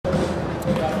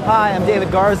Hi, I'm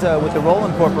David Garza with the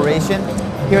Roland Corporation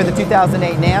here at the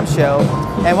 2008 Namm show.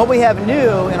 And what we have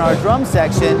new in our drum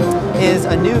section is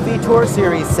a new V-Tour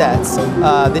series sets.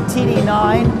 The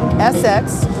TD9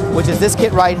 SX, which is this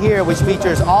kit right here, which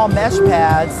features all mesh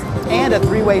pads and a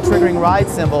three-way triggering ride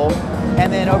cymbal.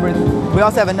 And then we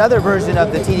also have another version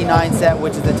of the TD9 set,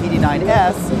 which is the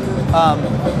TD9S.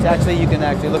 Actually, you can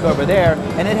actually look over there,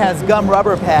 and it has gum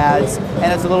rubber pads,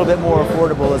 and it's a little bit more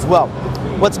affordable as well.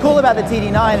 What's cool about the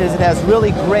TD9 is it has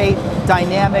really great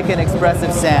dynamic and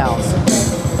expressive sounds.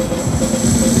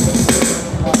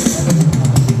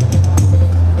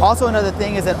 Also, another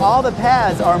thing is that all the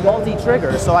pads are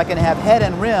multi-trigger, so I can have head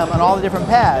and rim on all the different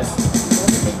pads.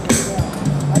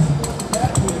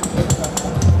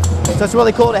 So it's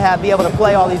really cool to be able to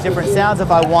play all these different sounds if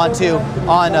I want to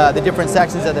on the different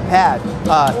sections of the pad.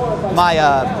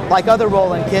 Like other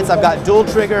Roland kits, I've got dual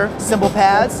trigger cymbal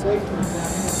pads.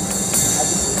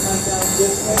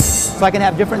 So I can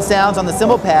have different sounds on the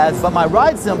cymbal pads, but my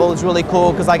ride cymbal is really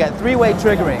cool because I got three-way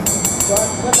triggering.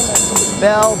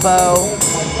 Bell, bow,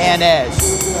 and edge.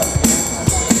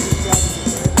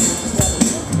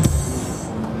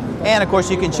 And of course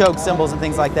you can choke cymbals and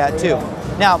things like that too.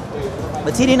 Now,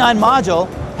 the TD9 module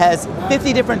has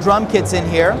 50 different drum kits in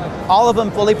here, all of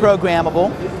them fully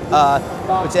programmable,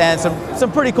 and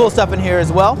some pretty cool stuff in here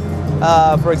as well.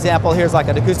 For example, here's like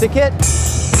an acoustic kit.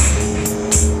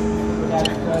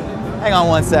 Hang on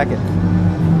one second.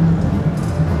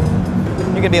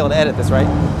 You're gonna be able to edit this, right?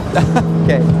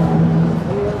 Okay.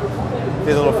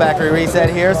 Do a little factory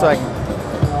reset here so I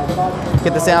can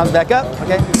get the sounds back up,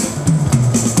 okay?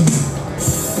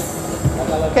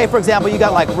 Okay, for example, you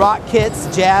got like rock kits,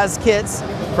 jazz kits,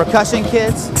 percussion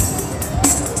kits.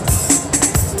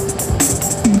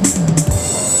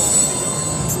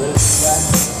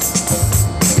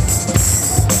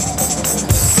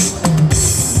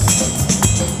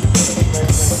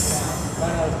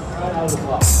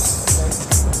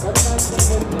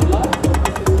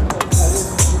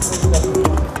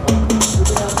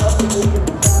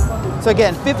 So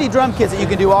again, 50 drum kits that you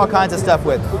can do all kinds of stuff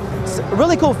with. A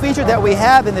really cool feature that we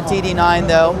have in the TD9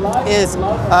 though is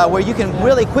where you can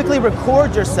really quickly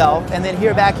record yourself and then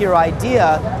hear back your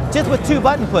idea just with 2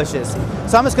 button pushes.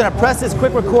 So I'm just going to press this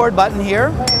quick record button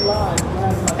here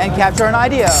and capture an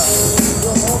idea.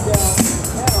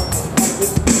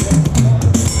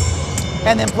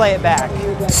 And then play it back.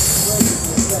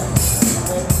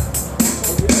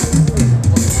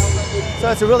 So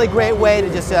it's a really great way to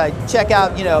just check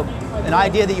out, an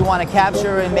idea that you want to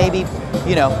capture and maybe,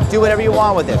 do whatever you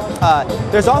want with it.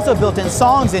 There's also built-in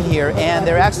songs in here, and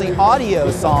they're actually audio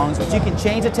songs which you can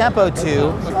change the tempo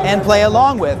to and play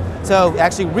along with. So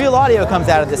actually real audio comes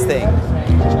out of this thing.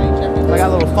 I got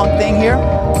a little funk thing here. I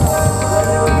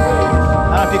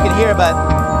don't know if you can hear, but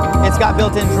it's got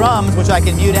built-in drums which I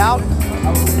can mute out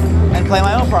and play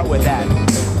my own part with that.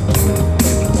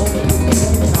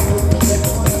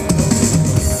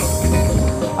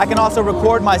 I can also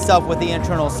record myself with the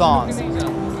internal songs.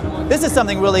 This is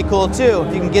something really cool too.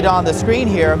 If you can get on the screen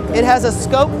here, it has a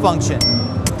scope function.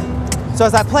 So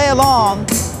as I play along,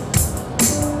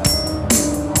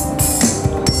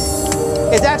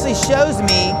 it actually shows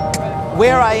me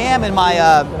where I am in my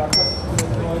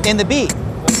in the beat.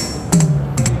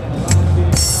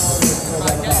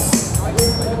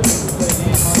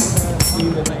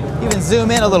 Even zoom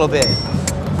in a little bit.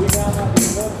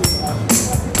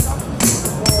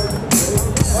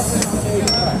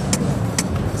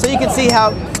 So you can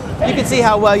see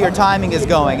how well your timing is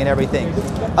going and everything.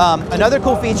 Another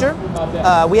cool feature,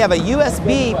 we have a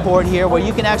USB port here where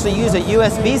you can actually use a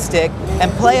USB stick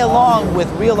and play along with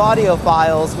real audio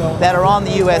files that are on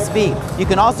the USB. You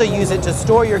can also use it to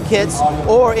store your kits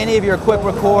or any of your quick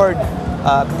record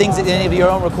things, any of your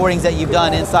own recordings that you've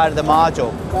done inside of the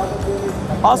module.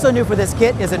 Also new for this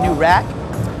kit is a new rack,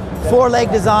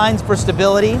 4-leg designs for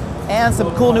stability, and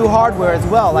some cool new hardware as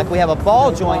well. Like we have a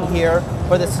ball joint here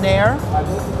for the snare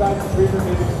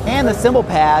and the cymbal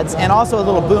pads, and also a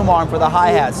little boom arm for the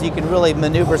hi-hat, so you can really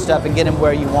maneuver stuff and get them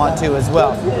where you want to as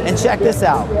well. And check this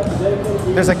out.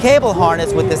 There's a cable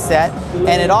harness with this set,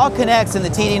 and it all connects in the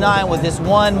TD9 with this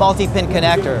one multi-pin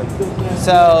connector.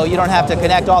 So you don't have to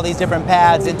connect all these different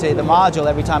pads into the module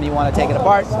every time you want to take it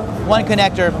apart. One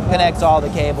connector connects all the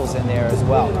cables in there as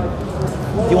well.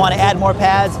 If you want to add more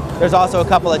pads, there's also a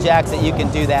couple of jacks that you can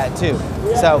do that too.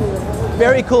 So,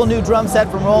 very cool new drum set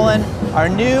from Roland. Our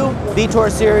new V-Tour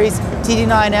series,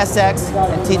 TD9 SX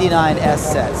and TD9S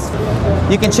sets.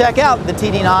 You can check out the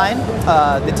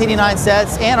TD9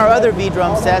 sets and our other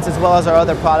V-drum sets as well as our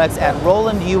other products at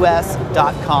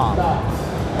rolandus.com.